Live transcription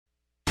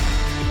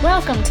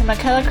Welcome to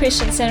McCullough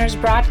Christian Center's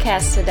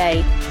broadcast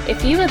today.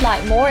 If you would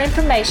like more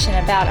information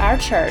about our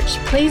church,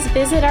 please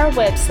visit our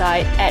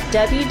website at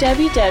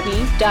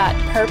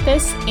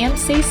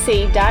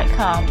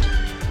www.purposemcc.com.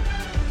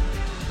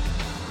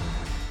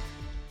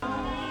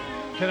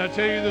 Can I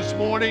tell you this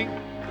morning,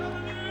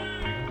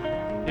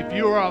 if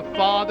you're a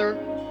father,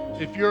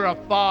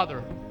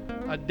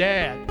 a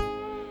dad,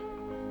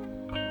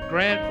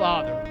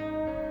 grandfather,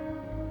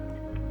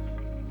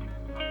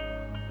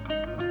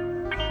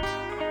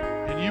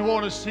 and you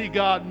want to see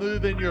God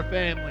move in your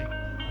family,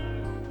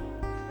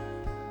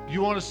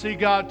 you want to see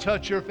God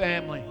touch your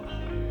family,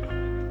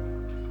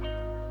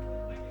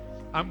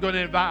 I'm going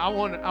to invite, I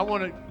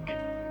want to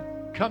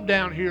come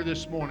down here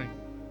this morning.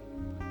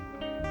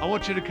 I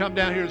want you to come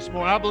down here this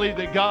morning. I believe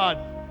that God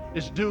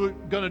is going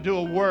to do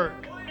a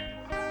work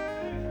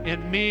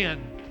in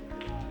men.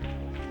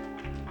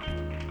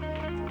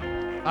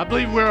 I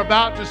believe we're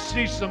about to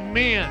see some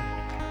men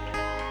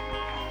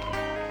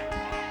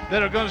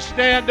that are going to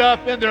stand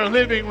up in their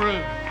living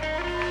room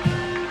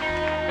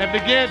and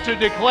begin to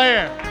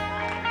declare,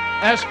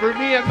 as for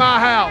me and my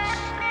house,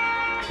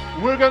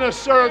 we're going to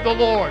serve the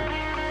Lord.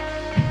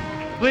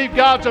 I believe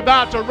God's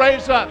about to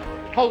raise up.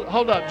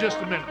 Hold up just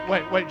a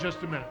minute. Wait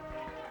just a minute.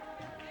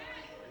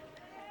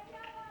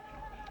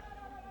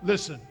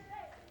 Listen.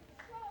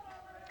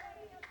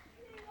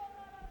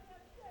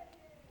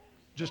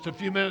 Just a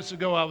few minutes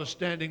ago, I was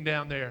standing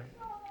down there,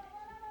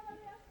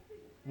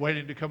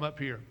 waiting to come up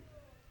here.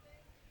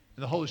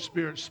 And the Holy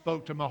Spirit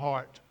spoke to my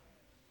heart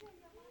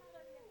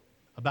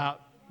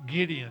about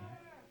Gideon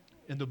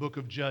in the book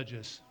of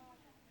Judges.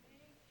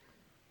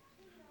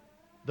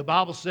 The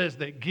Bible says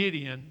that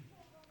Gideon,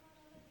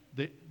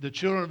 the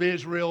children of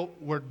Israel,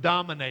 were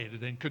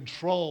dominated and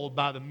controlled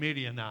by the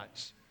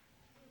Midianites.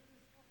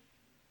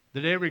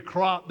 That every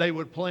crop they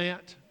would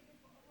plant,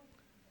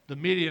 the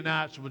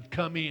Midianites would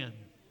come in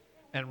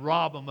and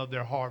rob them of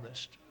their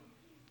harvest.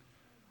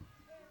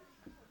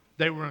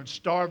 They were in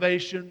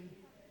starvation.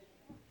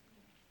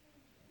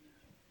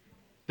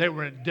 They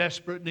were in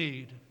desperate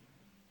need.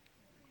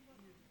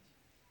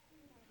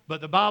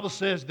 But the Bible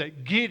says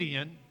that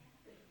Gideon,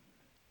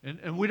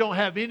 and we don't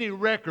have any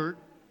record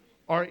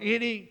or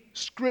any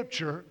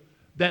scripture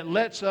that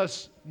lets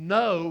us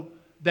know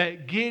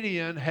that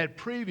Gideon had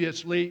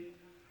previously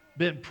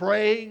been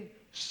praying,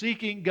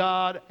 seeking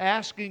God,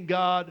 asking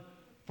God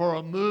for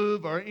a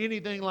move or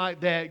anything like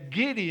that.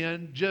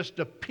 Gideon just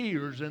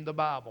appears in the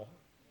Bible.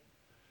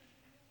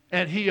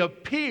 And he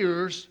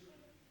appears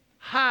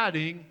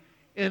hiding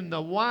in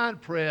the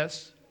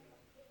winepress,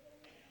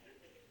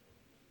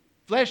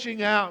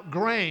 fleshing out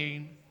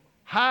grain,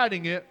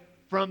 hiding it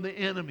from the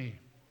enemy.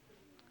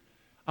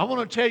 I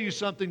want to tell you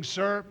something,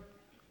 sir.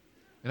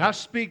 And I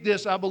speak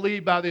this, I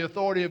believe, by the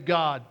authority of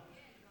God.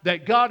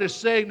 That God is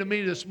saying to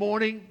me this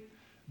morning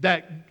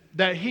that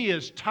He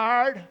is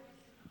tired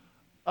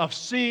of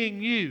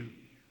seeing you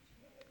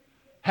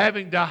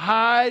having to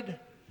hide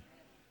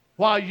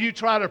while you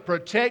try to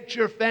protect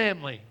your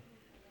family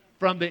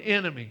from the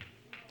enemy.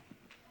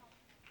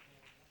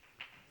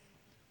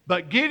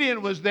 But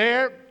Gideon was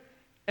there,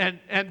 and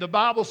the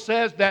Bible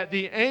says that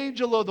the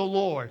angel of the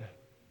Lord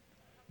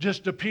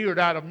just appeared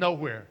out of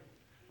nowhere.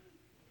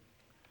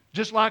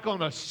 Just like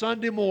on a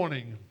Sunday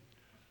morning,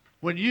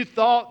 when you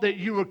thought that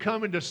you were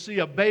coming to see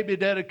a baby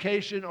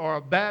dedication or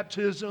a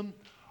baptism,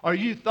 or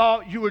you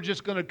thought you were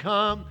just going to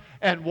come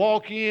and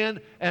walk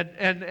in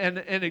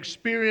and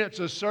experience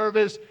a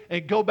service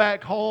and go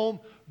back home,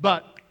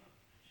 but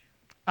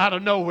out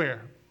of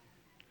nowhere,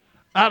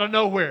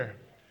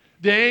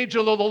 the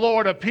angel of the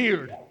Lord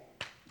appeared.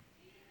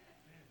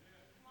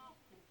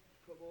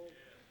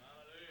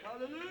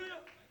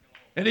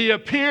 And he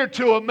appeared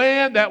to a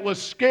man that was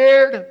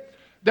scared,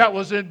 that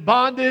was in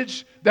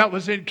bondage, that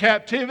was in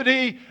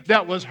captivity,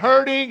 that was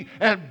hurting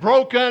and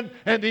broken,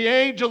 and the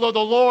angel of the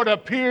Lord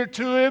appeared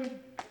to him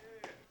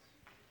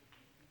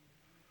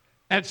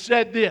and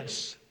said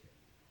this: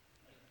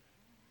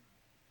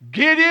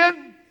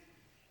 Gideon,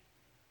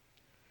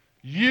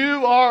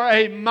 you are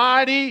a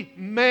mighty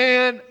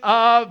man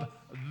of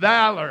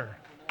valor.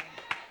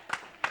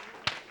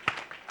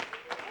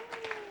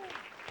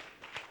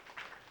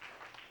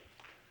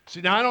 See,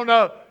 now I don't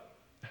know.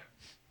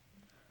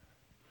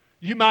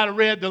 You might have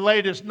read the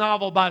latest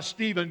novel by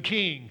Stephen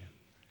King,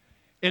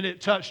 and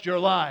it touched your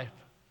life.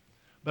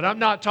 But I'm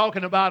not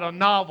talking about a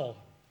novel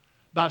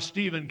by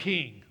Stephen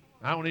King.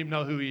 I don't even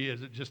know who he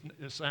is.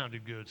 It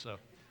sounded good, so.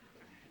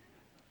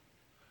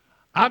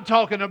 I'm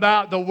talking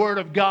about the Word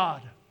of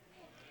God.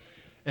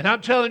 And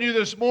I'm telling you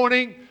this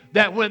morning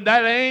that when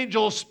that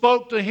angel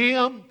spoke to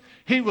him,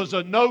 he was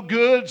a no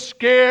good,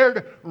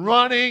 scared,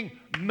 running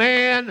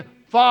man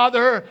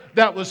father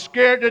that was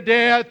scared to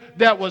death,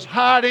 that was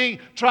hiding,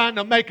 trying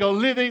to make a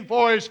living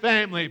for his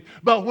family.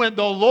 But when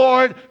the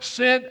Lord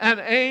sent an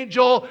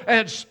angel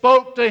and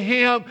spoke to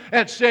him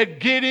and said,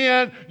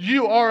 Gideon,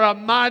 you are a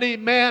mighty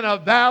man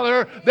of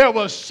valor, there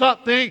was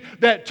something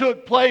that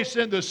took place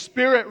in the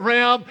spirit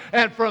realm.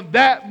 And from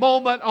that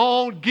moment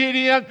on,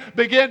 Gideon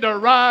began to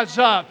rise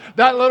up.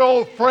 That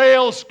little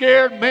frail,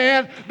 scared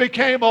man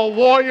became a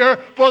warrior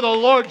for the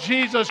Lord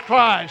Jesus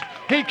Christ.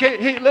 He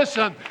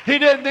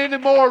didn't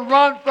anymore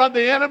run from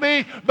the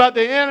enemy, but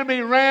the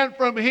enemy ran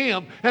from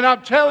him. And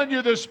I'm telling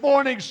you this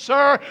morning,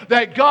 sir,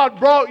 that God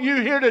brought you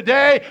here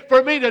today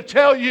for me to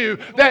tell you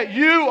that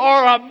you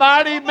are a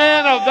mighty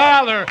man of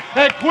valor.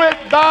 And quit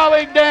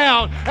bowing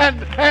down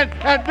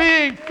and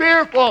being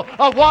fearful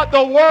of what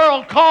the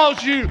world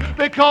calls you,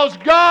 because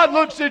God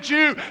looks at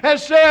you and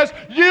says,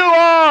 you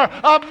are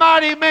a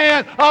mighty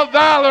man of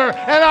valor.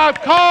 And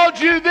I've called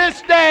you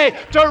this day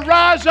to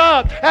rise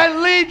up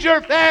and lead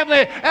your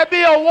family and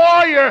be a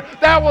warrior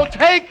that will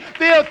take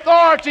the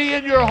authority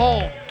in your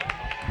home.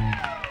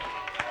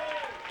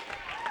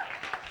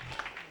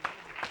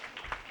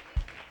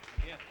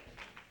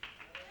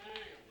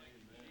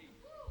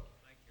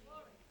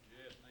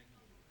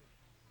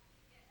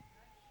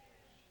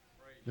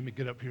 Let me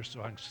get up here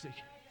so I can see.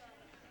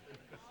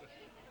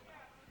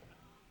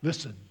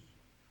 Listen,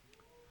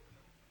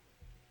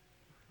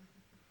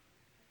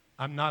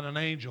 I'm not an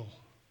angel.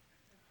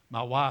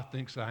 My wife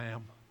thinks I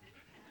am.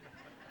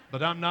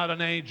 But I'm not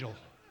an angel.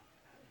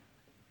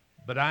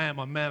 But I am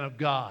a man of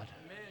God.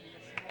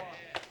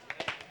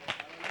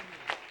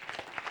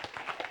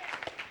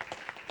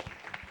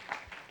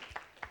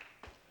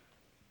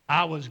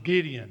 I was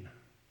Gideon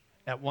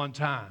at one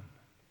time.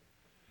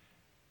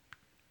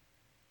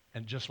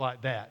 And just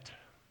like that,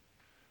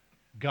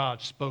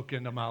 God spoke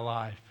into my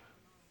life.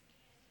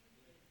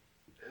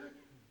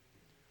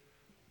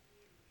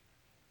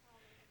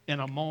 In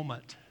a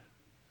moment,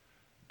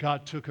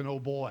 God took an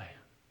old boy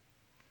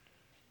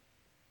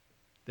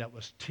that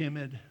was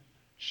timid,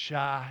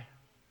 shy,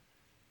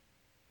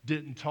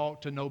 didn't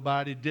talk to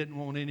nobody, didn't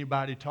want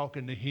anybody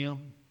talking to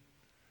him.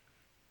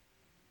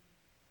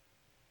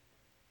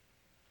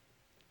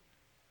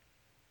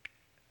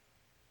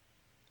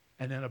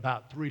 And in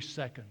about 3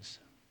 seconds,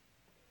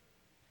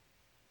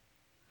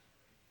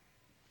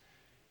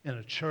 in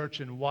a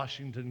church in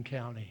Washington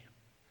County,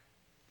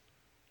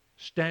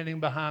 standing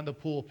behind the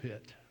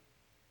pulpit,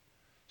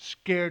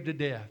 scared to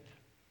death,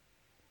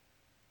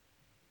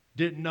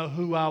 didn't know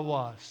who I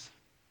was.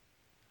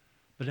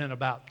 But in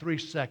about 3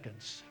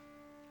 seconds,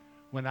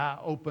 when I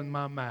opened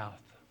my mouth,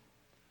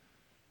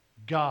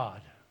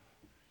 God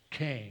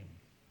came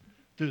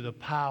through the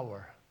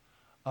power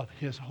of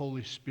His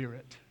Holy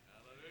Spirit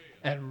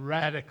and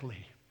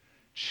radically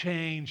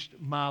changed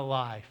my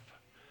life.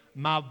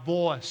 My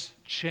voice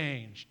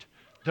changed.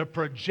 The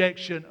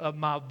projection of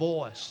my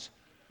voice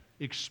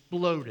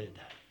exploded.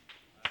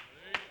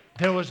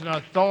 There was an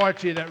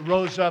authority that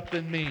rose up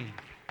in me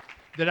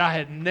that I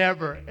had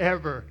never,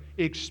 ever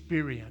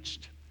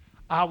experienced.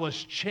 I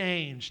was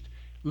changed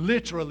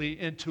literally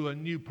into a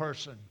new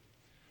person.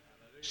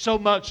 So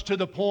much to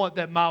the point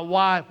that my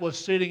wife was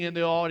sitting in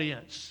the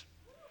audience.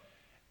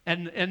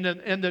 And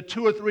in the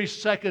 2 or 3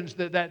 seconds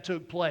that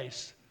took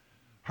place,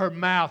 her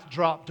mouth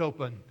dropped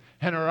open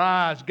and her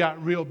eyes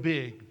got real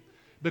big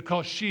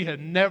because she had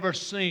never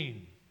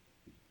seen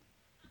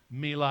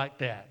me like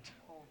that.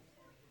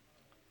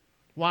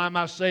 Why am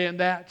I saying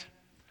that?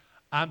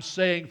 I'm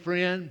saying,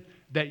 friend,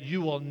 that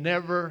you will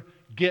never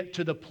get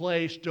to the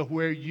place to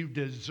where you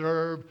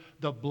deserve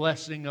the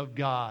blessing of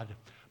God.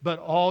 But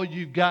all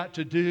you got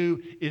to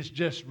do is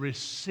just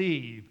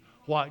receive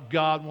what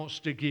God wants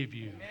to give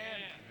you.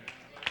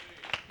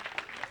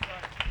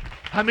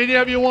 How many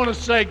of you want to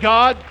say,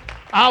 God,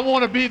 I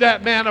want to be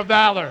that man of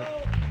valor.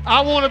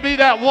 I want to be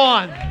that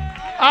one.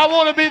 I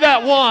want to be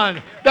that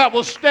one that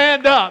will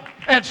stand up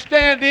and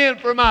stand in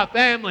for my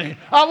family.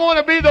 I want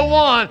to be the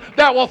one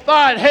that will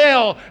fight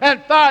hell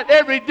and fight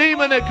every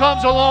demon that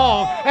comes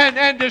along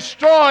and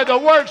destroy the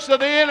works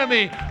of the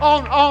enemy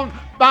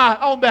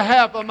on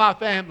behalf of my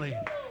family.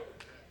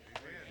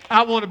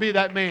 I want to be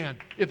that man.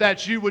 If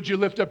that's you, would you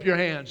lift up your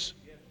hands?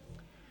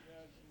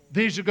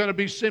 These are going to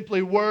be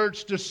simply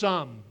words to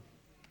some.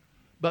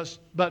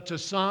 But to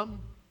some,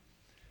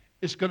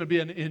 it's going to be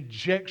an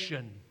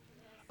injection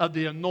of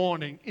the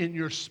anointing in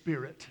your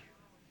spirit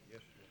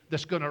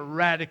that's going to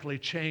radically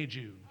change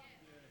you.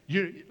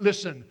 You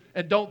listen,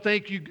 and don't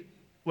think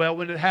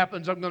when it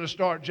happens, I'm going to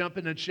start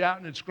jumping and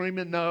shouting and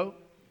screaming. No.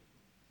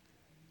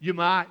 You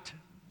might.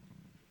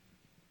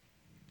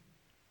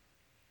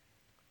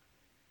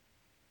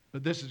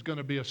 But this is going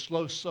to be a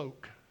slow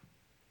soak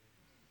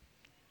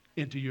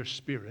into your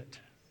spirit.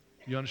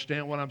 You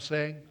understand what I'm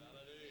saying?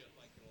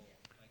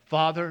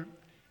 Father,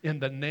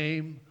 in the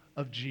name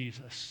of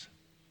Jesus,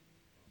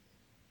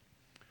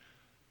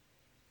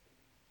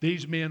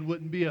 these men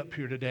wouldn't be up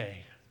here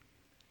today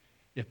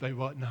if they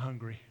wasn't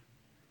hungry.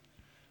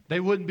 They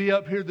wouldn't be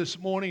up here this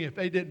morning if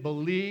they didn't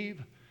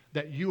believe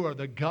that you are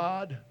the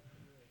God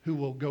who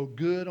will go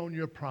good on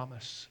your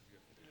promise.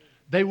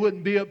 They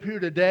wouldn't be up here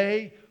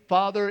today,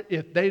 Father,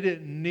 if they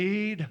didn't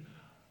need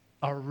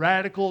a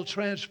radical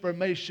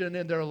transformation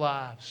in their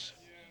lives.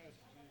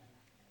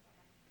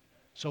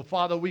 So,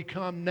 Father, we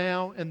come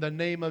now in the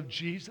name of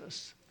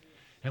Jesus,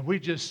 and we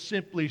just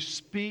simply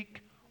speak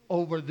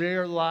over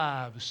their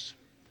lives.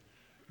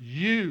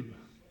 You,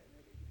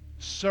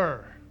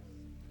 sir,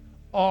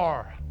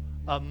 are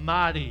a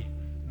mighty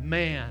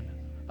man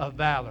of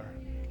valor.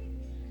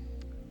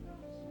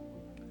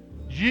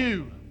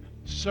 You,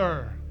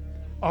 sir,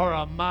 are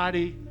a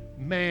mighty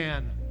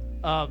man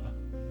of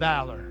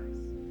valor.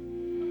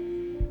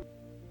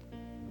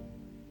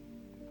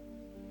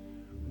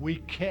 We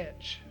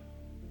catch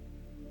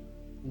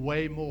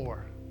way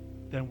more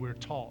than we're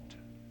taught.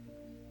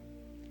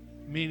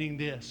 Meaning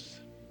this,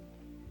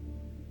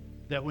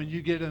 that when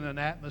you get in an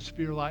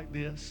atmosphere like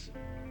this,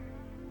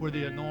 where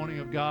the anointing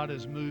of God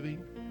is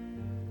moving,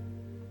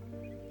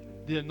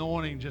 the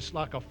anointing just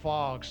like a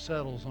fog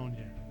settles on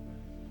you.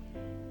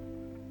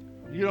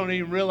 You don't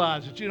even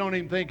realize it. You don't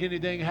even think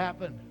anything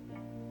happened.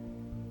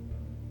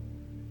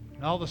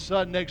 And all of a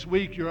sudden next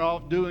week you're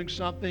off doing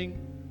something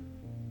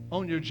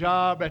on your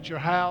job, at your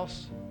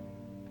house,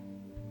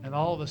 and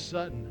all of a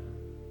sudden,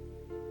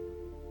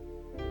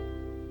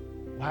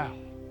 wow.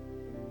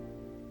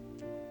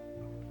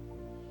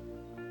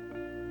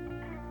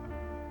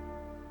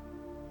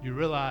 You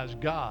realize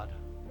God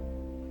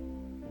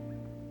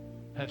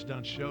has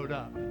done showed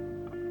up.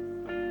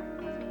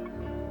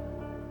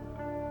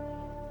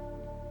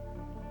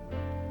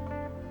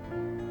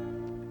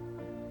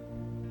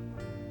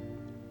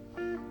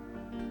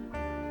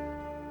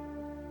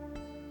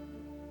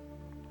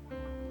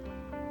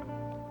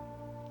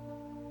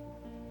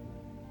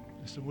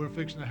 So we're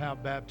fixing to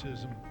have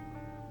baptism.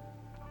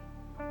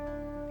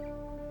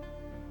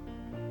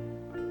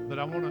 But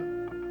I want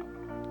to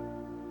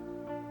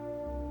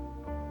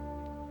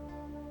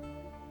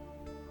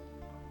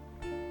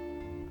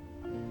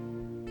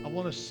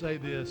say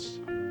this,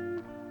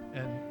 and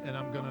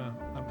I'm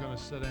gonna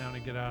sit down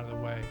and get out of the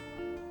way.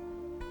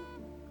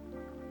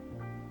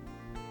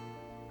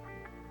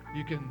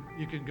 You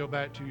can go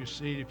back to your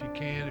seat if you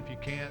can. If you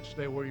can't,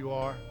 stay where you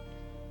are.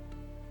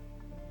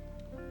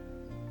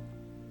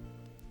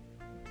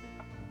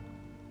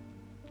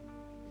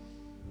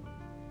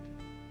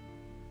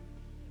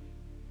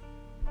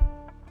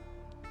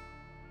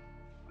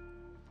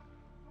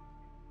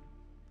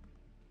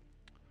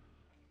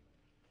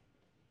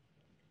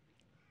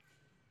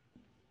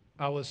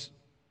 I was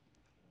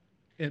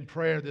in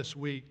prayer this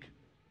week.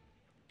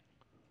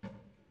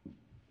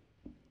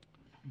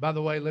 By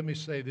the way, let me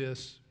say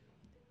this.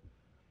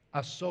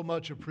 I so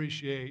much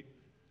appreciate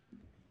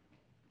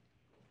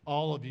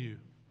all of you.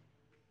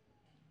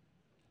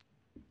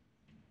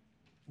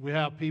 We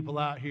have people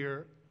out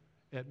here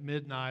at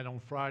midnight on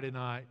Friday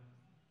night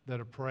that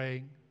are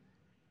praying.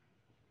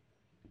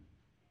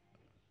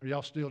 Are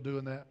y'all still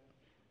doing that?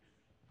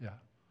 Yeah.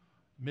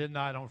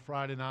 Midnight on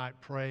Friday night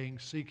praying,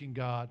 seeking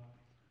God.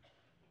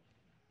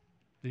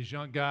 These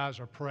young guys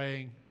are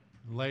praying.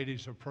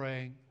 Ladies are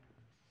praying.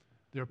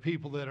 There are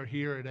people that are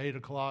here at 8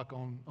 o'clock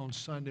on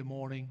Sunday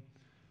morning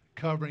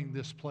covering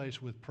this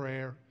place with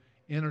prayer,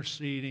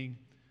 interceding,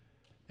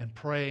 and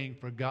praying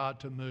for God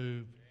to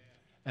move.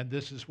 And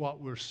this is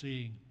what we're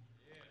seeing.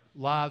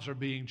 Lives are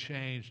being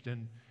changed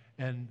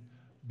and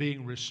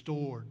being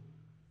restored.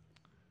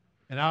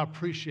 And I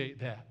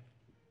appreciate that.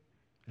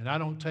 And I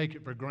don't take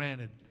it for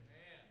granted.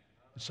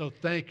 And so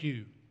thank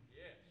you.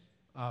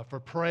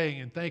 For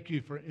praying, and thank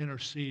you for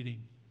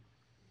interceding.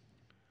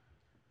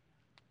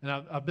 And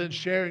I've been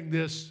sharing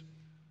this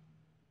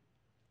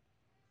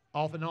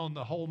off and on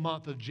the whole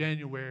month of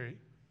January.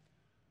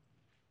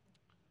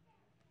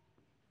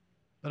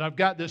 But I've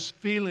got this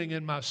feeling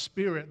in my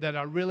spirit that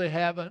I really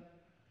haven't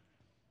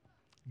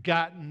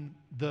gotten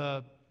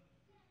the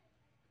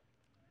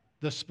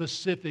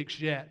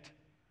specifics yet.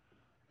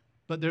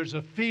 But there's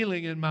a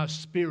feeling in my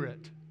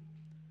spirit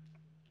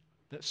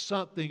that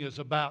something is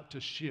about to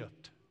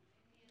shift.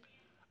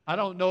 I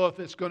don't know if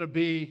it's going to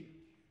be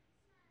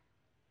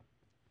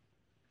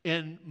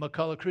in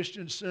McCullough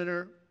Christian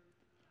Center,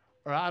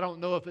 or I don't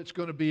know if it's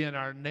going to be in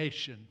our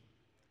nation.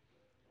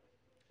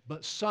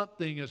 But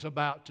something is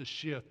about to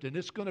shift, and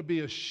it's going to be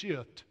a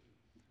shift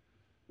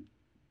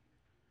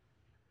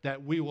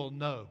that we will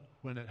know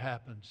when it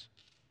happens.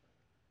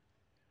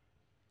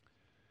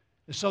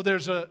 And so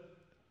there's an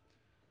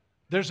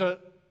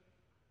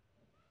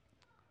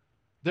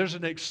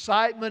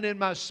excitement in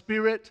my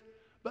spirit,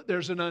 but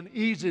there's an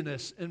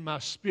uneasiness in my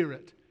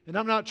spirit. And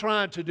I'm not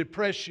trying to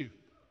depress you.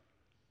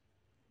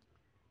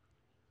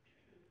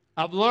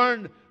 I've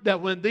learned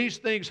that when these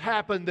things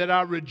happen that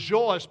I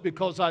rejoice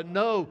because I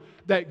know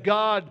that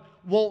God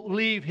won't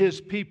leave His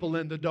people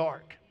in the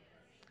dark.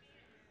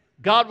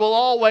 God will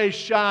always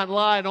shine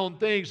light on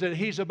things that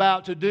He's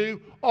about to do,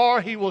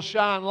 or He will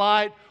shine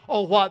light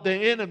on what the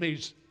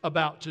enemy's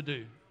about to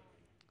do.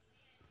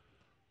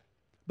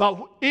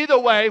 But either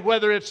way,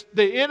 whether it's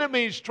the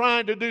enemy's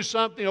trying to do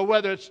something or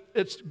whether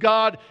it's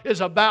God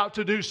is about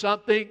to do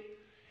something,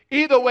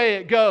 either way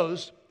it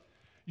goes,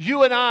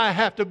 you and I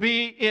have to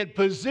be in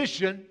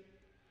position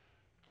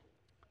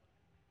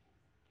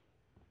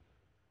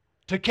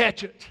to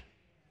catch it.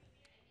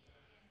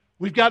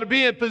 We've got to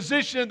be in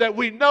position that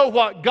we know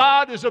what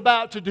God is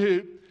about to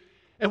do,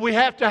 and we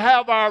have to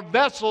have our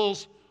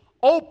vessels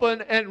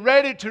open and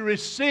ready to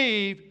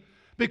receive,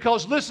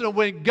 because listen,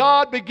 when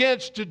God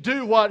begins to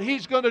do what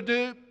He's going to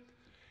do,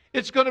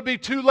 it's going to be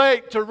too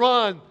late to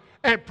run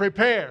and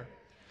prepare.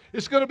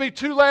 It's going to be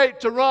too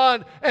late to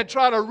run and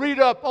try to read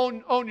up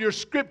on your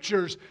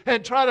scriptures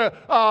and try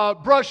to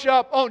brush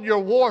up on your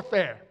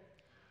warfare.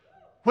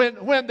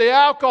 When the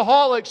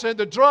alcoholics and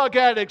the drug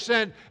addicts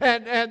and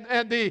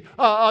the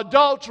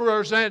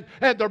adulterers and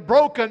the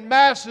broken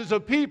masses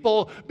of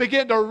people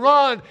begin to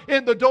run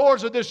in the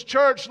doors of this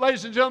church,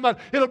 ladies and gentlemen,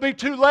 it'll be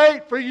too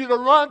late for you to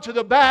run to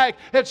the back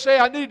and say,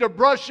 I need to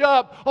brush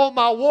up on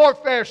my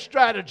warfare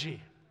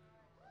strategy.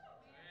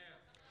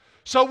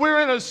 So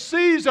we're in a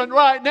season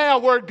right now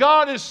where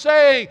God is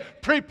saying,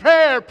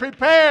 prepare,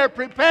 prepare,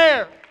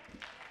 prepare.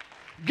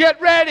 Get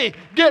ready,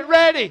 get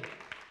ready.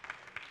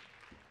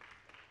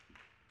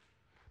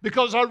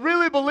 Because I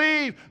really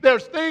believe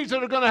there's things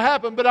that are going to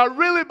happen, but I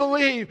really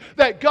believe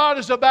that God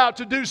is about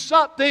to do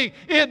something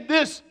in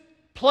this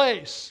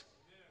place.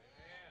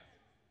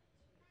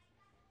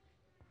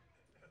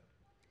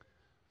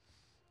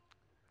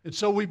 And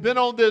so we've been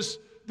on this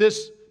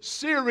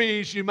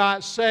series, you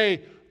might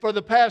say, for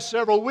the past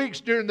several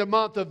weeks during the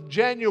month of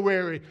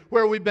January,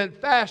 where we've been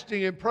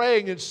fasting and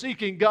praying and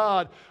seeking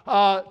God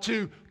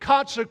to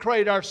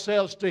consecrate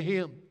ourselves to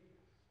Him.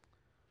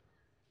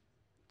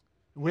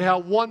 We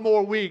have one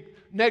more week.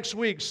 Next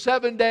week,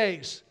 7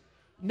 days.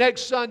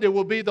 Next Sunday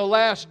will be the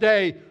last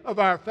day of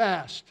our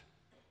fast.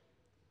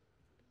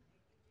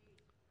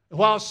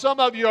 While some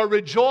of you are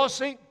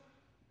rejoicing,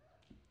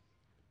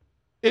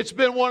 it's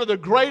been one of the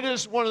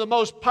greatest, one of the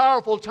most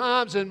powerful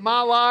times in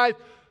my life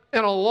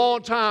in a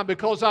long time,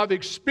 because I've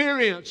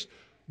experienced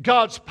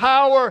God's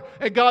power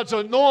and God's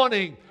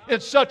anointing in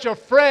such a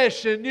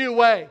fresh and new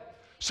way.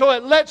 So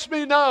it lets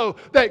me know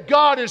that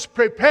God is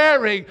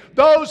preparing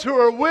those who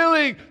are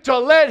willing to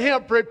let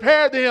Him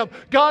prepare them.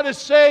 God is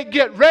saying,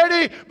 get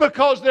ready,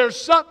 because there's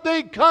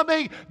something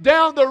coming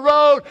down the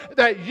road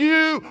that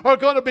you are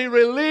going to be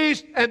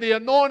released, and the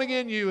anointing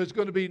in you is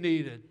going to be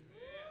needed.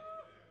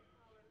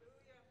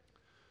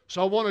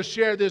 So I want to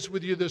share this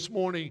with you this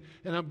morning,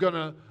 and I'm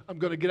going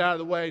to get out of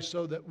the way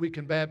so that we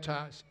can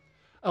baptize.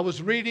 I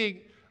was reading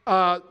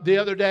the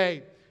other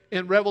day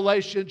in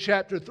Revelation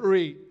chapter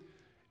 3.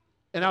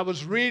 And I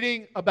was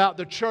reading about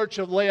the church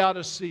of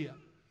Laodicea.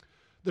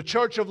 The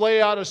church of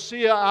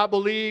Laodicea, I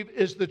believe,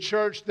 is the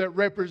church that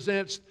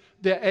represents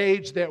the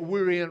age that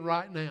we're in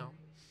right now.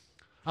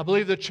 I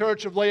believe the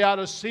church of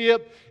Laodicea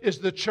is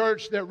the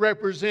church that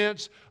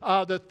represents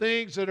the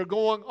things that are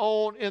going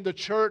on in the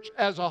church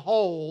as a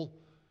whole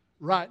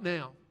right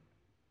now.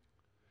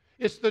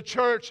 It's the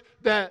church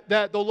that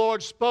the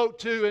Lord spoke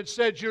to and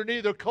said, you're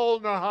neither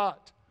cold nor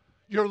hot.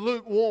 You're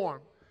lukewarm.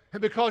 And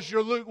because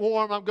you're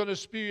lukewarm, I'm going to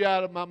spew you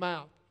out of my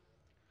mouth.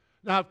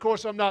 Now, of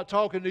course, I'm not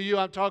talking to you.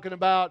 I'm talking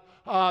about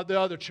the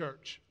other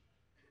church.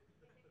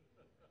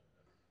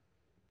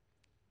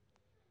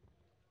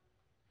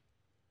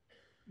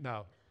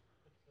 No.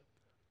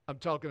 I'm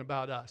talking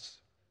about us.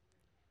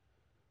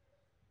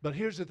 But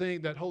here's the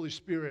thing that Holy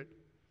Spirit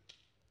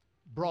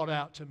brought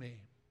out to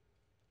me.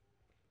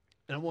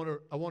 And I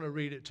want to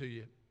read it to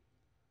you.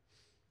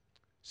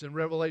 It's in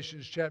Revelation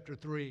chapter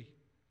 3.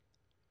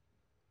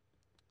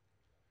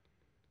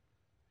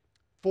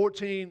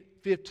 14,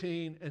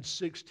 15, and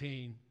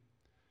 16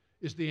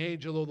 is the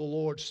angel of the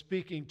Lord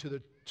speaking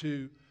to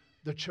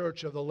the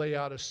church of the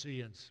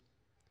Laodiceans.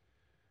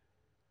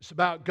 It's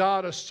about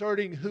God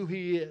asserting who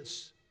He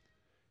is.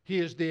 He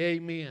is the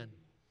Amen.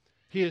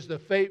 He is the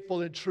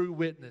faithful and true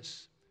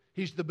witness.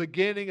 He's the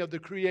beginning of the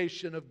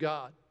creation of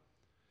God.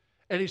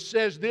 And He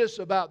says this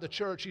about the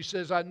church. He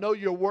says, I know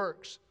your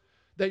works,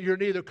 that you're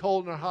neither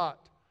cold nor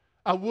hot.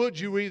 I would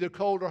you were either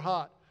cold or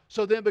hot.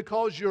 So then,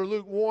 because you're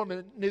lukewarm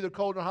and neither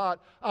cold nor hot,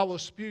 I will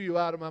spew you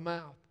out of my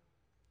mouth.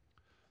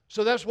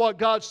 So that's what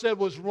God said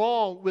was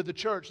wrong with the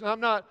church. Now,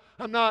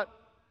 I'm not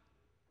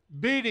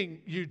beating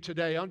you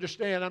today.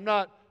 Understand, I'm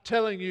not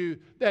telling you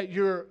that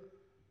you're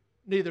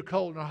neither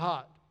cold nor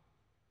hot.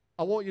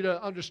 I want you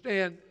to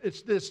understand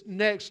it's this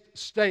next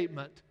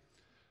statement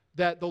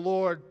that the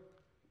Lord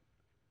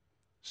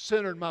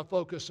centered my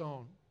focus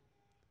on.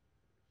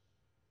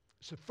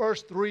 It's the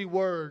first three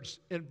words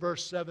in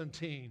verse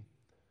 17.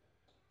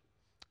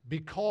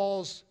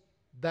 Because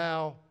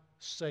thou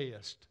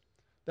sayest.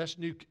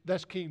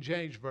 That's King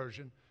James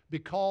Version.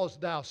 Because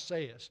thou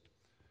sayest.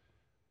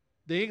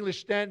 The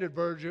English Standard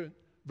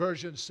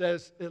Version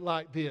says it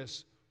like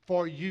this.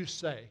 For you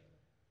say.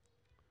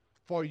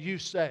 For you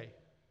say.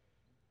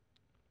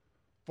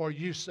 For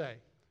you say.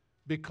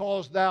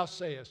 Because thou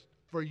sayest.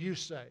 For you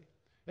say.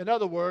 In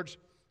other words,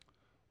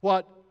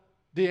 what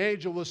the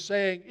angel was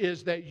saying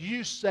is that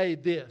you say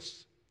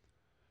this.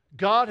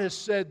 God has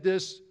said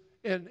this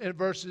in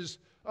verses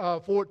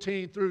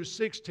 14 through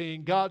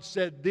 16. God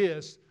said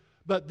this,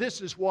 but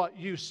this is what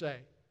you say.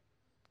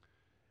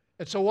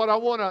 And so what I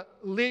want to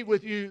leave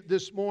with you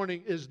this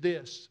morning is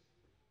this.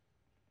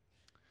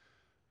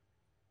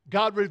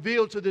 God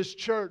revealed to this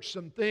church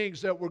some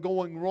things that were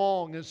going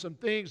wrong and some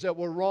things that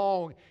were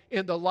wrong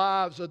in the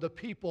lives of the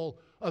people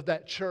of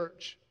that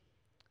church.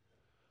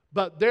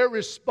 But their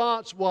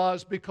response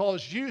was,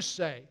 because you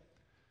say,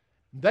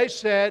 they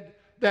said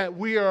that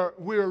we are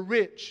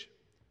rich.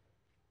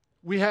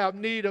 We have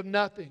need of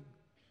nothing.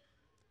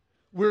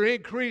 We're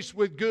increased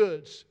with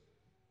goods.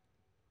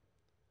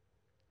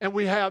 And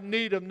we have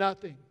need of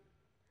nothing.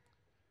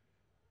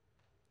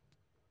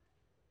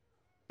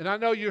 And I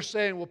know you're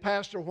saying, well,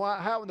 Pastor,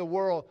 how in the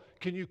world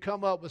can you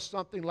come up with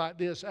something like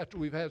this after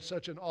we've had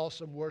such an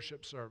awesome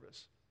worship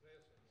service?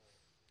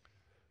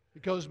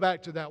 It goes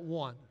back to that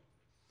one.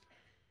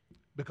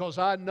 Because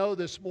I know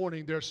this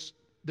morning there's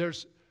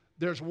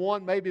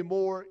one, maybe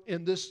more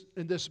in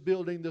this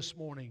building this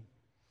morning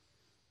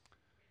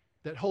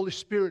that Holy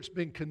Spirit's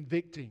been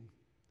convicting.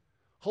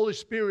 Holy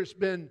Spirit's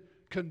been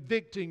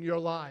convicting your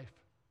life.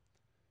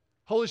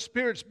 Holy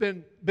Spirit's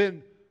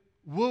been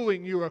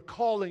wooing you or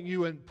calling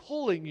you and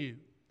pulling you.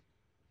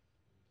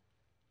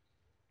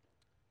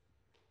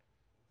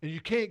 And you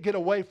can't get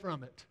away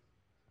from it.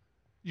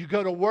 You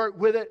go to work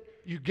with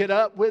it. You get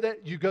up with it.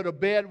 You go to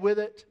bed with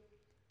it.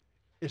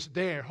 It's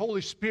there.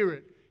 Holy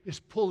Spirit is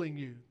pulling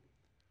you.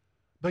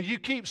 But you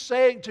keep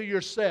saying to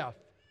yourself,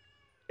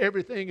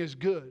 everything is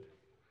good.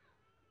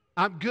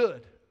 I'm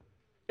good.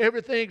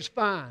 Everything's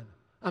fine.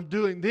 I'm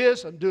doing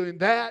this. I'm doing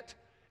that.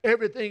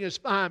 Everything is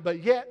fine.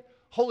 But yet,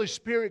 Holy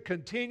Spirit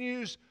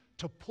continues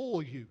to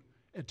pull you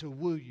and to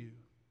woo you.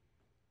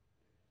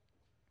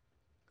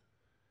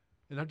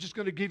 And I'm just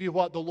going to give you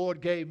what the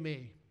Lord gave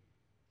me.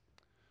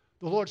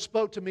 The Lord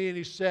spoke to me and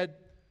He said,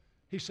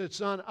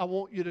 son, I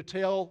want you to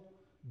tell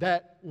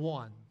that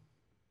one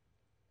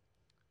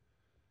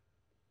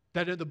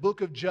that in the book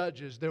of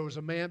Judges there was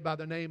a man by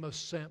the name of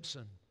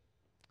Samson.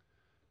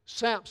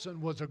 Samson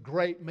was a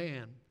great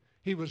man.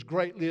 He was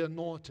greatly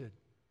anointed,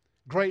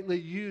 greatly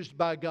used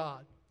by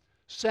God.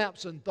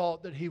 Samson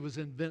thought that he was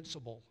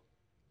invincible.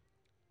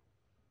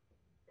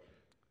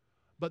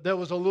 But there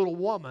was a little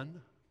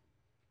woman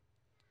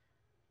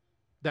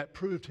that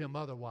proved him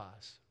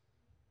otherwise.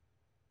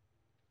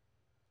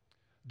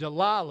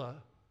 Delilah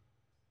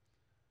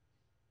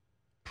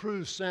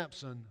proved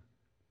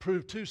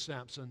to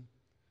Samson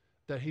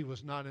that he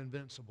was not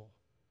invincible.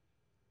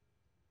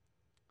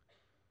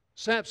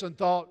 Samson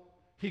thought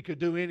he could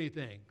do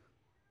anything,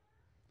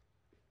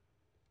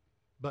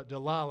 but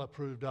Delilah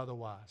proved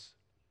otherwise.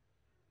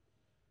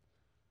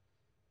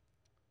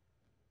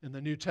 In the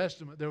New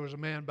Testament, there was a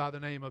man by the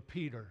name of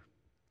Peter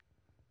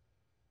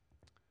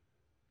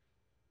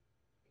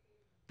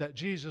that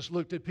Jesus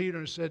looked at Peter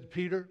and said,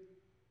 Peter,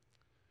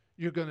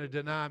 you're going to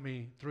deny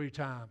me 3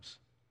 times.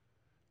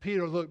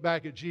 Peter looked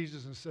back at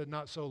Jesus and said,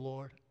 not so,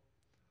 Lord.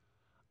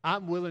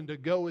 I'm willing to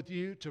go with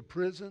you to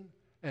prison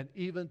and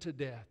even to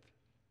death.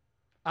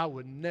 I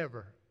would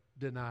never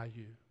deny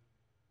you.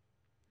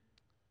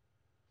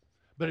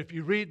 But if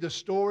you read the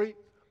story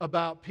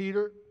about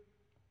Peter,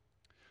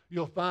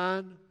 you'll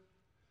find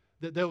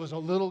that there was a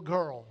little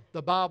girl.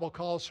 The Bible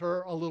calls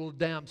her a little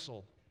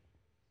damsel,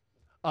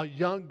 a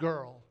young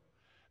girl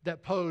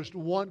that posed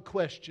one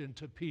question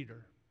to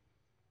Peter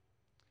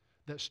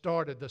that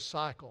started the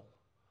cycle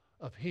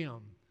of him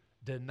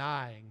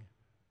denying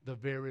the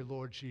very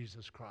Lord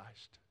Jesus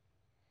Christ.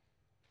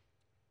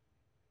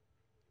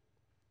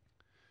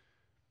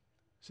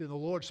 See, the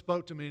Lord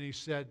spoke to me and He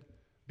said,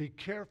 be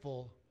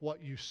careful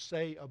what you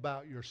say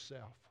about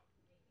yourself.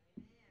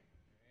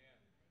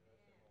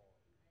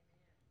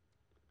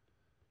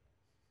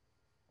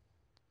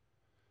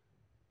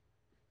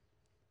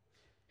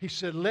 He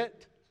said,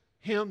 let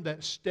him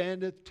that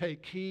standeth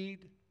take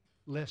heed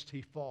lest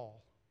he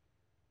fall.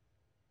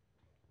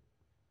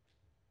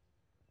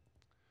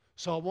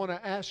 So I want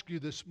to ask you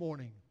this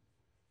morning,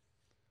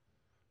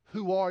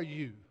 who are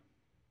you?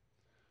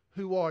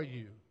 Who are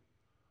you?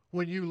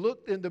 When you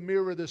looked in the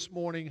mirror this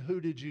morning, who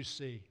did you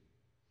see?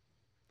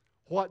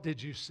 What did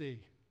you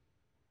see?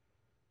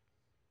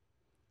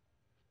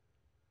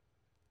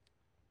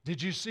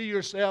 Did you see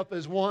yourself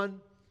as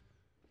one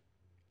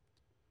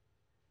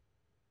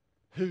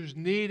who's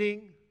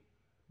needing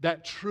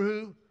that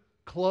true,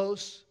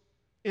 close,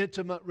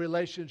 intimate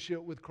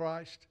relationship with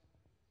Christ?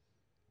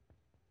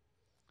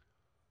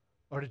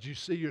 Or did you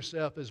see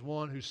yourself as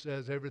one who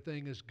says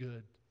everything is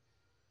good,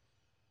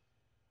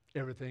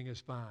 everything is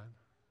fine?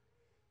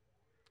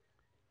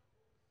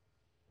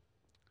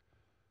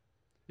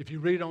 If you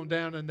read on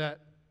down in the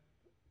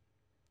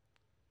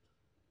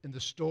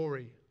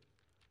story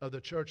of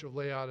the church of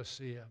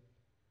Laodicea,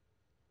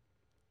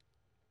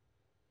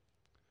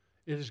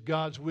 it is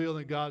God's will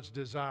and God's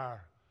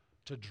desire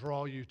to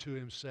draw you to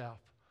Himself,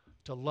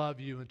 to love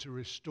you and to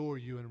restore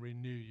you and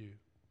renew you.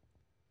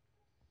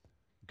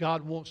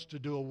 God wants to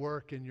do a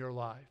work in your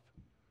life.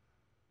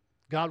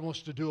 God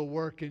wants to do a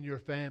work in your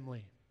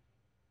family.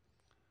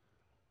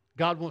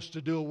 God wants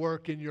to do a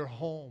work in your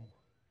home.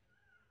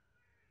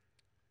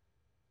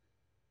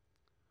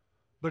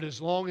 But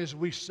as long as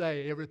we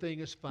say everything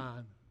is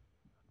fine,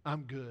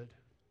 I'm good.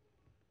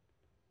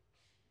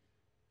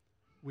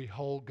 We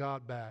hold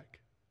God back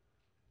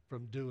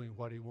from doing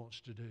what He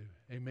wants to do.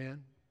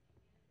 Amen?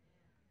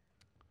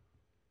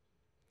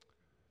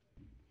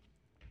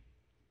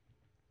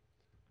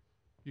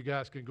 You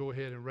guys can go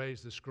ahead and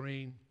raise the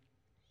screen.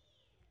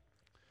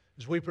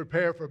 As we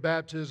prepare for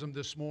baptism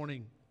this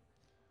morning,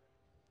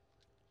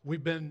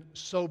 we've been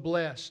so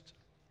blessed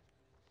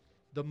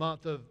the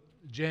month of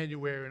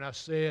January, and I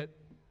say it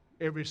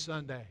every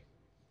Sunday.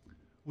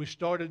 We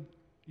started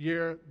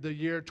the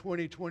year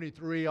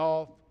 2023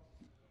 off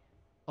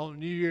on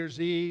New Year's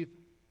Eve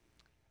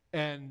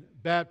and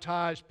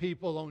baptized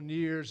people on New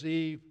Year's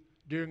Eve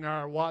during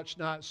our watch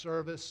night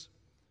service.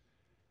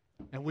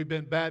 And we've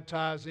been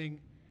baptizing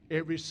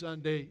every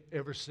Sunday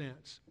ever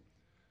since.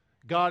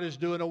 God is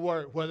doing a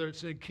work, whether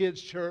it's in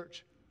kids'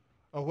 church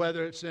or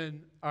whether it's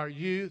in our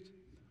youth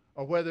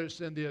or whether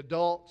it's in the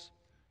adults.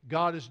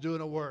 God is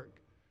doing a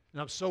work.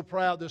 And I'm so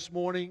proud this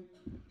morning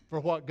for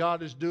what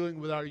God is doing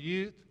with our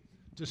youth,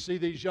 to see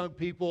these young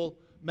people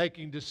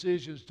making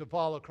decisions to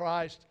follow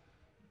Christ.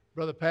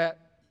 Brother Pat,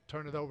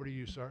 turn it over to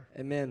you, sir.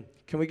 Amen.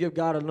 Can we give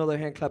God another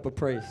hand clap of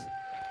praise?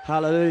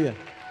 Hallelujah.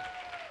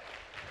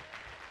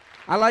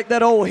 I like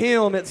that old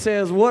hymn. It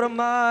says, what a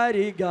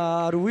mighty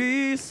God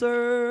we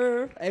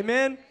serve.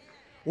 Amen.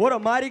 What a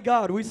mighty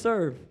God we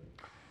serve.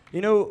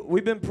 You know,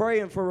 we've been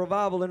praying for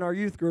revival in our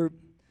youth group.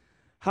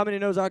 How many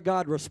knows our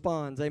God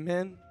responds?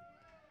 Amen.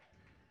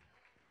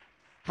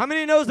 How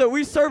many knows that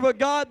we serve a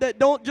God that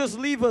don't just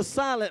leave us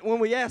silent when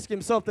we ask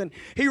Him something?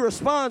 He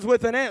responds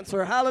with an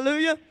answer.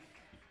 Hallelujah.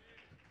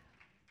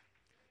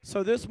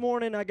 So this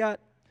morning I got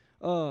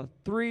four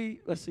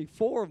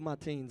of my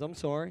teens.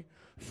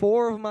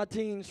 Four of my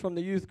teens from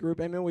the youth group.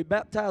 Amen. We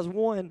baptized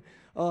one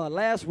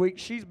last week.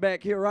 She's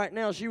back here right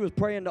now. She was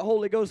praying the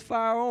Holy Ghost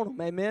fire on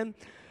them. Amen.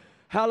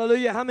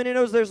 Hallelujah. How many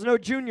knows there's no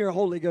junior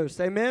Holy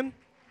Ghost? Amen.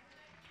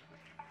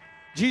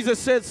 Jesus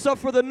said,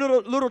 suffer the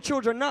little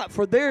children not,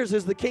 for theirs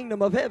is the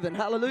kingdom of heaven.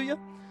 Hallelujah.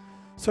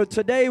 So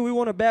today we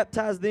want to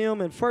baptize them.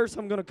 And first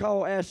I'm going to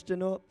call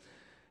Ashton up,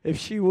 if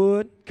she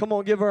would. Come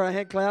on, give her a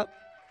hand clap.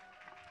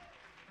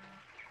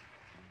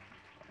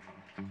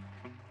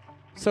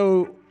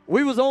 So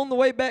we was on the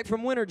way back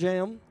from Winter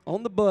Jam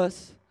on the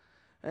bus,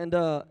 and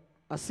I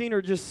seen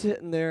her just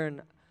sitting there,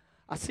 and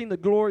I seen the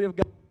glory of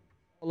God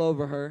all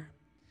over her.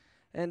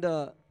 And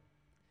it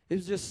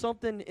was just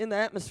something in the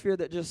atmosphere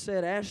that just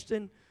said,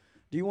 Ashton,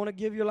 do you want to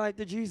give your life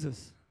to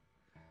Jesus?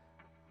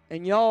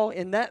 And y'all,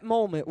 in that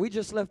moment, we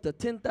just left a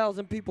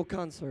 10,000 people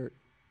concert.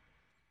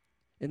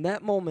 In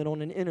that moment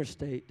on an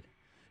interstate,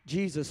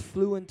 Jesus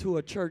flew into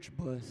a church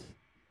bus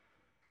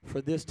for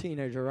this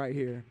teenager right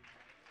here.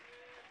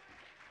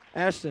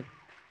 Ashton,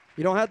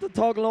 you don't have to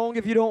talk long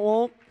if you don't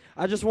want.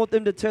 I just want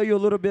them to tell you a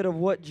little bit of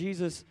what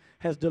Jesus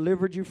has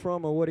delivered you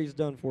from or what He's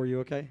done for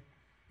you, okay?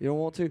 You don't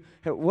want to?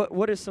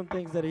 What is some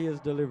things that He has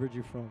delivered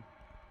you from?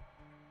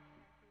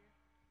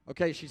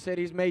 Okay, she said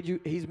He's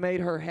made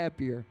her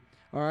happier.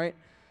 All right?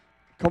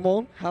 Come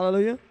on,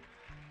 hallelujah.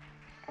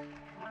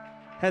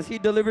 Has He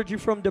delivered you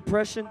from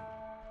depression,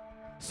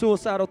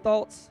 suicidal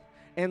thoughts,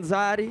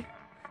 anxiety,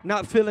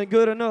 not feeling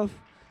good enough?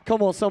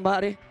 Come on,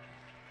 somebody.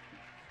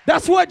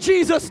 That's what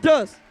Jesus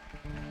does.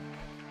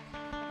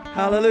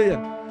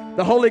 Hallelujah.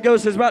 The Holy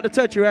Ghost is about to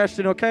touch you,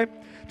 Ashton, okay?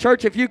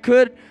 Church, if you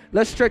could,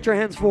 let's stretch your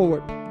hands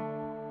forward.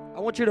 I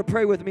want you to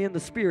pray with me in the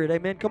Spirit,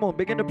 amen? Come on,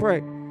 begin to pray.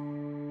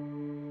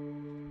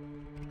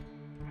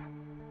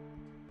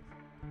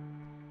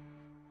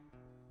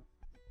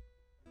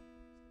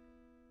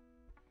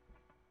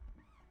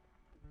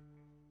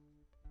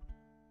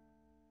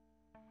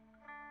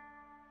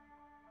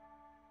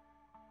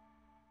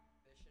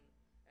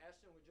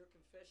 Ashton, with your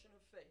confession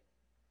of faith,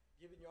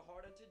 giving your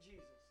heart unto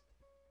Jesus,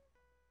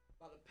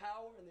 by the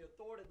power and the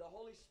authority of the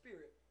Holy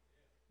Spirit,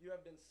 you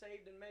have been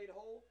saved and made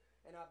whole,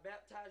 and I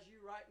baptize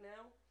you right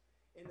now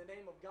in the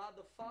name of God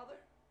the Father,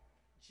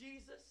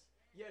 Jesus,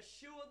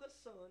 Yeshua the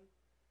Son,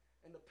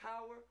 and the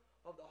power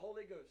of the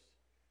Holy Ghost.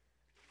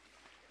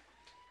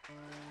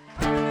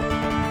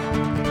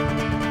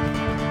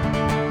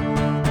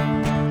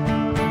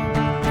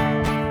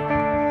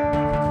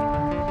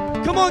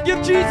 Come on, give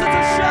Jesus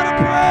a shout of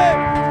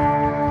praise.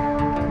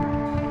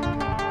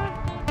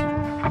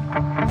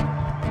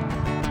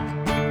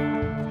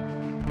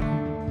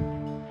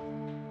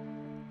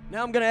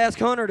 Now I'm going to ask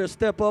Hunter to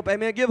step up.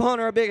 Amen. Give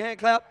Hunter a big hand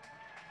clap.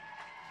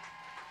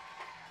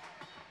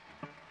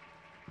 All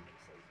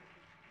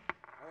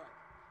right.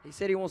 He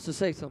said he wants to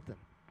say something.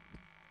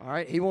 All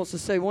right. He wants to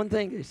say one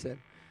thing, he said.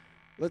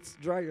 Let's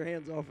dry your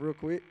hands off real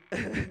quick. All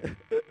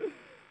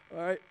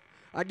right.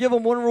 I give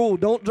him one rule.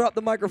 Don't drop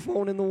the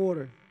microphone in the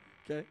water.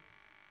 Okay?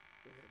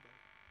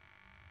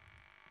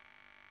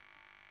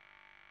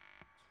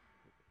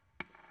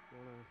 I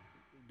want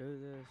to do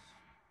this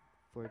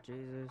for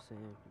Jesus and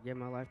give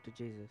my life to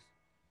Jesus.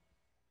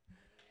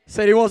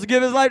 Said he wants to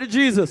give his life to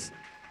Jesus.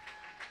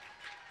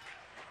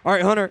 All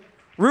right, Hunter,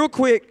 real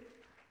quick.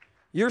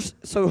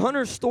 So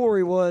Hunter's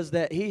story was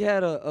that he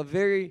had a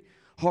very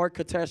hard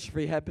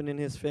catastrophe happen in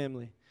his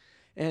family.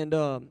 And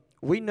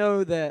we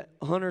know that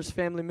Hunter's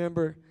family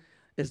member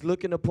is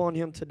looking upon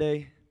him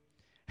today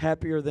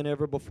happier than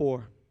ever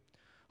before.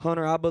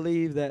 Hunter, I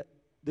believe that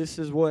this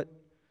is what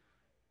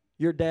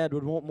your dad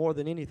would want more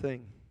than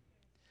anything.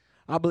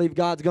 I believe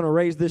God's going to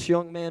raise this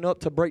young man up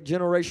to break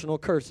generational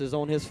curses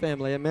on his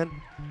family. Amen.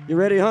 You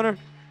ready, Hunter?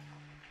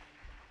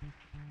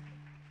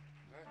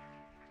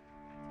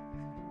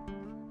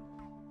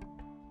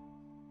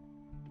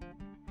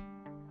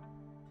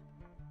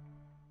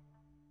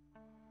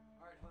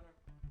 All right, Hunter.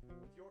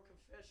 With your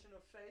confession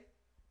of faith,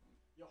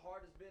 your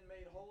heart has been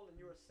made whole and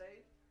you are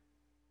saved.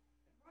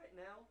 And right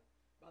now,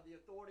 by the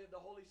authority of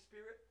the Holy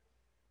Spirit,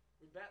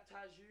 we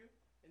baptize you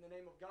in the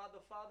name of God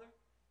the Father,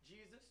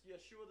 Jesus,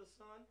 Yeshua the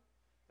Son,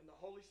 and the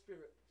Holy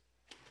Spirit.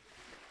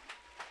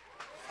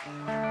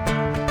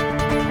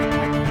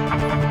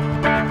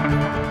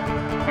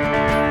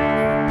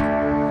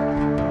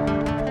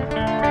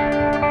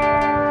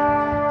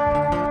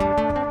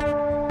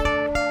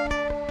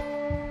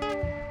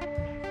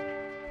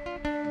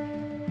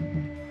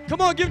 Come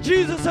on, give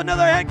Jesus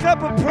another hand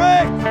clap of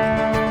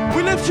praise.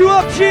 We lift you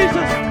up,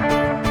 Jesus.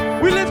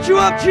 We lift you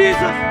up, Jesus.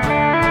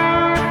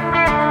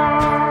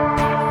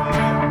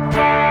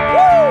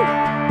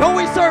 Woo! Don't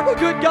we serve a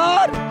good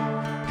God?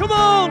 Come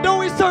on, don't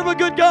we serve a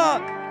good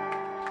God?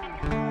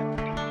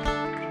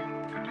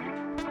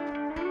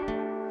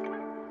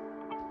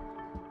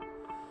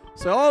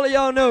 So all of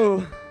y'all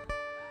know,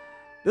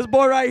 this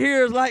boy right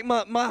here is like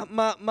my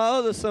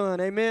other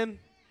son, amen?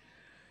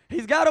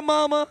 He's got a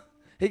mama,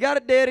 he got a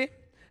daddy,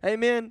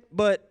 amen?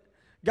 But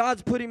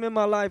God's put him in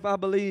my life, I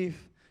believe,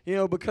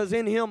 because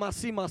in him I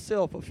see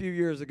myself a few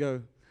years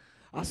ago.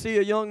 I see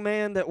a young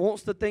man that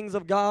wants the things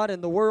of God,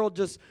 and the world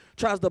just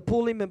tries to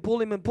pull him and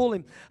pull him and pull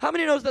him. How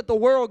many knows that the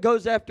world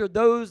goes after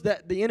those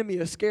that the enemy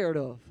is scared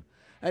of?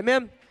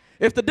 Amen?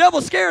 If the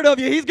devil's scared of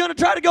you, he's going to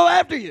try to go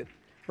after you,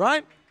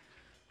 right?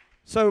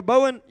 So,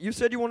 Bowen, you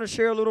said you want to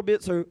share a little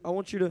bit, so I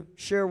want you to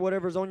share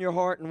whatever's on your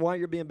heart and why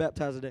you're being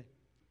baptized today.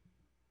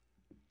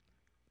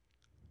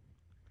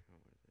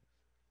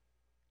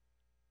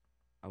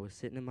 I was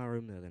sitting in my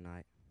room the other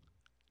night,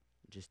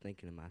 just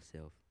thinking to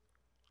myself,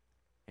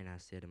 and I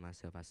said to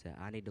myself,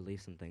 I need to leave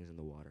some things in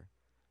the water.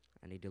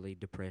 I need to leave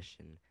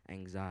depression,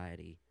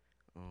 anxiety,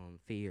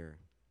 fear,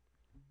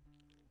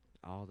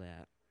 all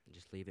that, and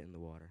just leave it in the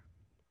water.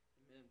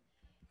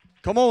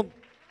 Come on.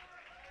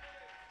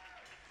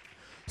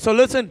 So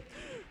listen,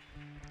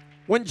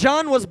 when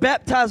John was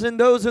baptizing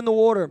those in the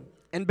water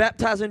and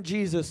baptizing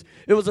Jesus,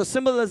 it was a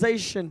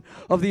symbolization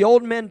of the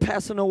old man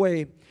passing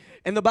away.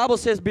 And the Bible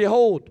says,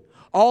 behold,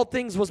 all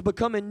things was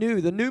becoming new.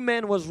 The new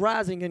man was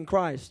rising in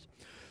Christ.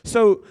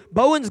 So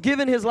Bowen's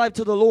given his life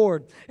to the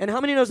Lord. And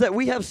how many knows that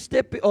we have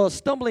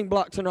stumbling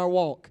blocks in our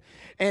walk?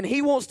 And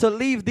he wants to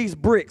leave these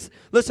bricks.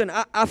 Listen,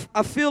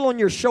 I feel on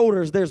your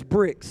shoulders there's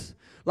bricks.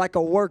 Like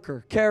a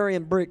worker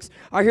carrying bricks.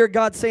 I hear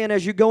God saying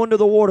as you go into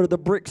the water, the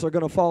bricks are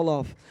going to fall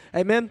off.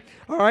 Amen?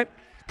 All right.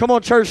 Come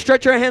on, church.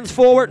 Stretch your hands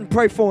forward and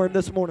pray for him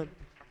this morning.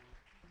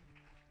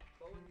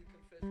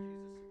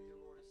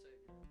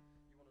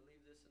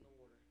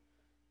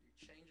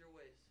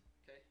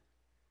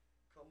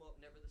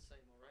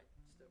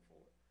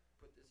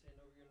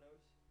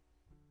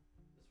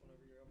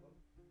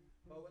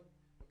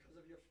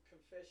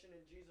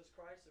 In Jesus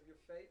Christ of your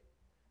faith,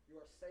 you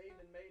are saved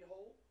and made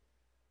whole.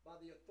 By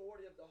the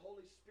authority of the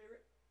Holy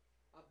Spirit,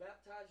 I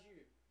baptize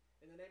you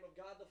in the name of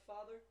God the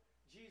Father,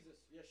 Jesus,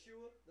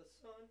 Yeshua, the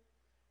Son,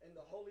 and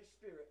the Holy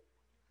Spirit.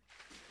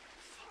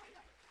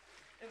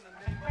 In the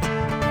name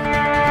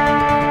of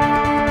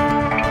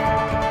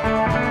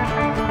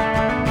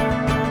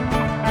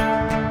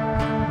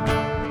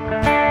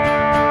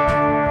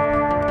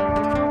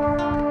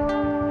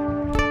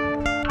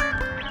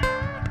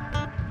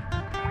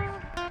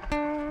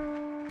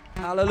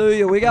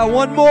Hallelujah. We got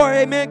one more.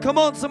 Amen. Come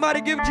on,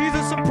 somebody give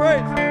Jesus some praise.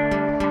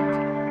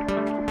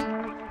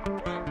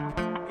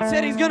 He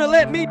said he's going to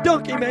let me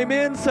dunk him.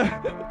 Amen.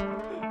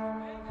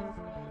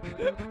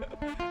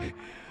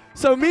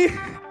 So me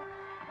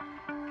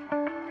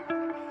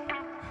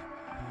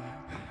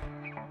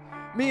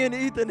and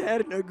Ethan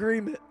had an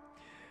agreement.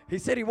 He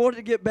said he wanted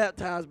to get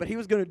baptized, but he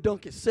was going to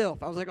dunk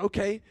himself. I was like,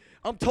 okay,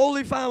 I'm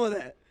totally fine with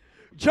that.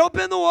 Jump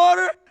in the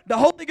water. The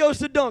Holy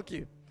Ghost will dunk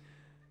you.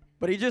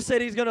 But he just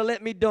said he's going to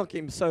let me dunk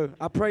him. So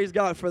I praise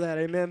God for that.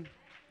 Amen.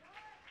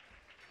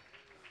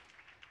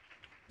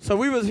 So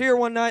we was here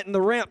one night and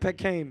the ramp had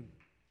came.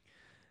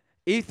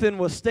 Ethan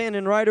was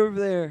standing right over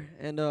there.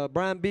 And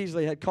Brian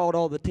Beasley had called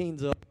all the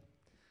teens up.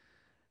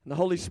 And the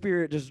Holy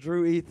Spirit just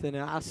drew Ethan.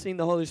 And I seen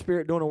the Holy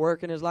Spirit doing a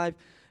work in his life.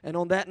 And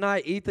on that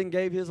night, Ethan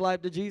gave his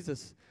life to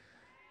Jesus.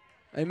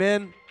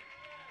 Amen.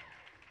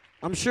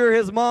 I'm sure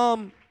his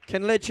mom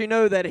can let you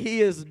know that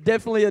he is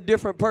definitely a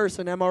different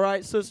person. Am I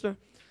right, sister?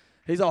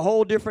 He's a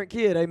whole different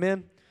kid,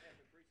 amen?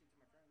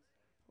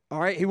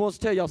 All right, he wants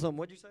to tell y'all something.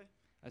 What'd you say?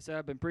 I said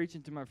I've been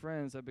preaching to my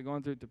friends. I've been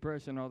going through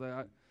depression and all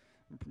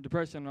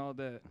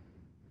that.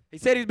 He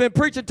said he's been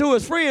preaching to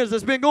his friends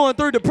that's been going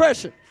through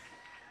depression.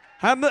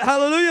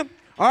 Hallelujah.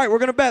 All right, we're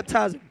going to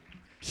baptize him.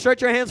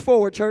 Stretch your hands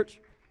forward, church.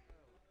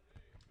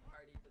 All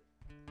right, Ethan.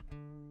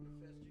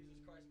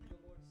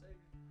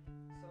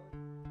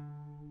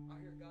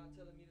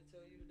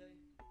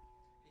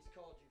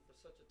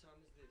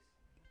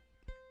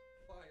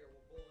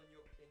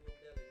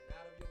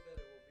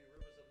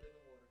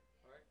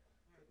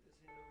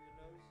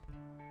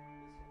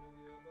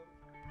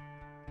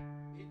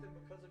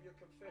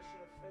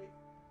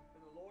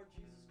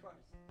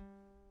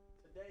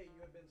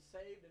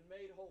 saved and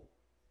made whole.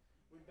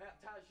 We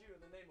baptize you in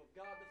the name of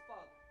God the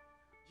Father,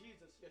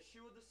 Jesus,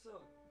 Yeshua the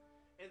Son,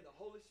 and the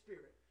Holy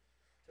Spirit.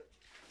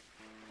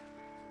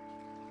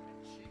 In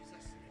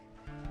Jesus' name.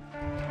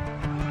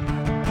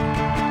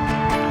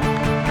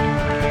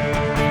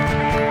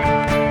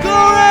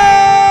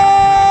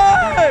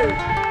 Glory!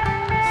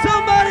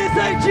 Somebody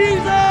say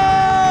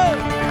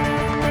Jesus!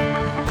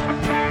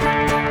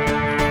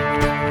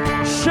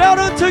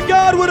 Shout unto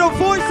God with a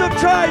voice of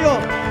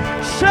triumph.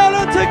 Shout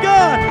unto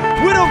God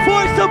with a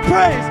voice of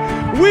praise.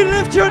 We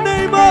lift your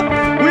name up.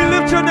 We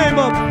lift your name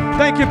up.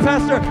 Thank you,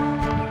 Pastor.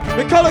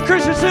 McCullough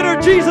Christian Center,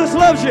 Jesus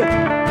loves you.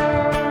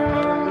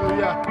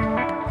 Hallelujah.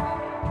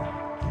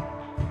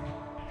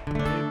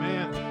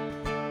 Amen.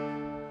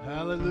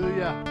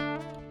 Hallelujah.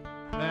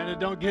 Man, it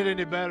don't get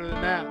any better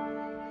than that.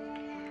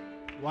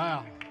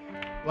 Wow.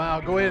 Wow.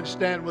 Go ahead and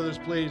stand with us,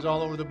 please,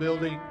 all over the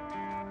building.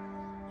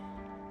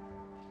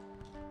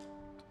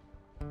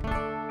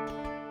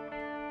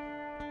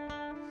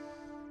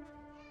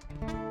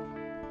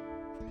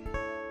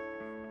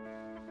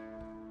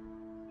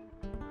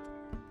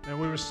 And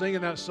we were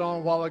singing that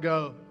song a while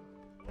ago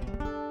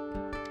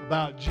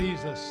about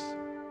Jesus,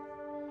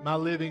 my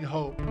living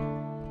hope.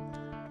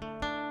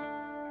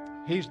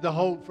 He's the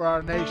hope for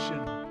our nation.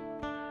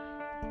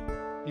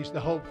 He's the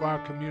hope for our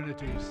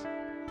communities.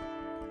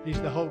 He's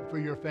the hope for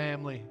your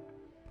family.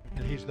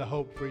 And He's the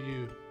hope for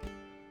you.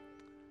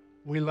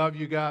 We love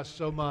you guys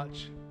so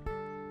much.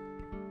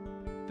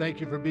 Thank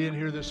you for being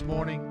here this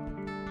morning.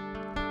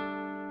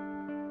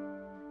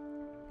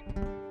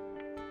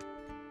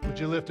 Would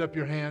you lift up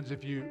your hands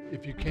if you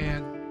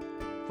can?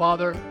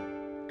 Father,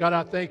 God,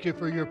 I thank you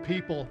for your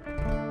people.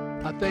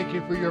 I thank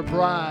you for your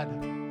bride.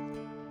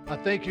 I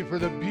thank you for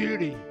the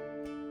beauty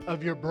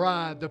of your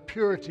bride, the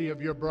purity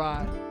of your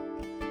bride.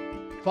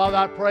 Father,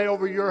 I pray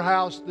over your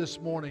house this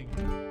morning,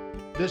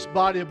 this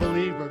body of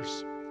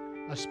believers.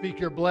 I speak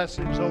your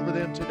blessings over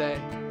them today.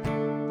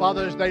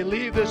 Father, as they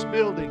leave this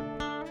building,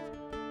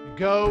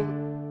 go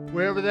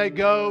wherever they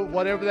go,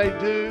 whatever they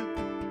do,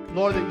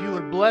 Lord, that you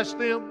would bless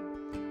them.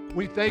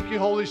 We thank you,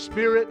 Holy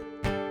Spirit,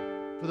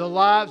 for the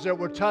lives that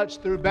were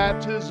touched through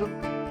baptism.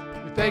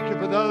 We thank you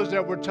for those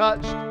that were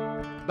touched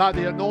by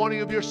the anointing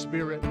of your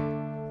Spirit.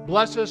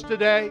 Bless us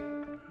today.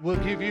 We'll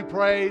give you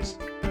praise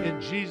in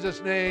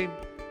Jesus' name.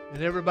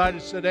 And everybody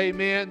said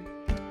amen.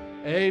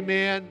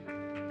 Amen.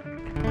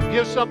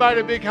 Give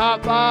somebody a big high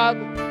five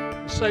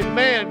and say,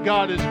 man,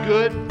 God is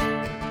good.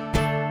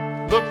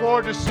 Look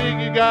forward to seeing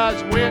you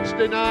guys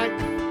Wednesday night.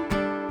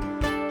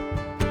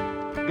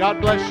 God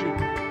bless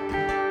you.